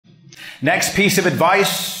Next piece of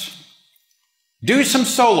advice, do some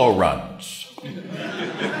solo runs.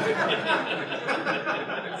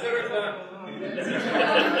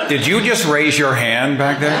 Did you just raise your hand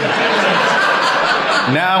back there?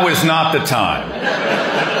 Now is not the time.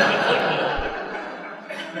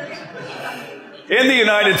 In the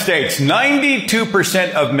United States,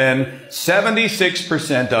 92% of men,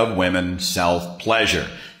 76% of women self-pleasure.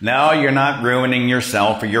 Now you're not ruining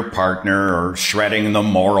yourself or your partner or shredding the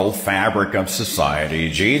moral fabric of society.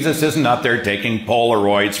 Jesus isn't up there taking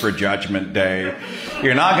Polaroids for Judgment Day.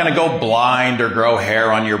 You're not going to go blind or grow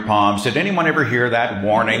hair on your palms. Did anyone ever hear that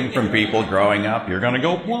warning from people growing up? You're going to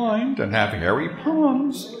go blind and have hairy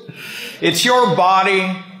palms. It's your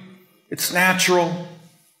body. It's natural.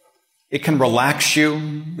 It can relax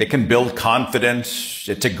you. It can build confidence.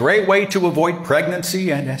 It's a great way to avoid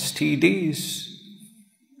pregnancy and STDs.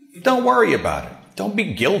 Don't worry about it. Don't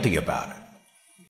be guilty about it.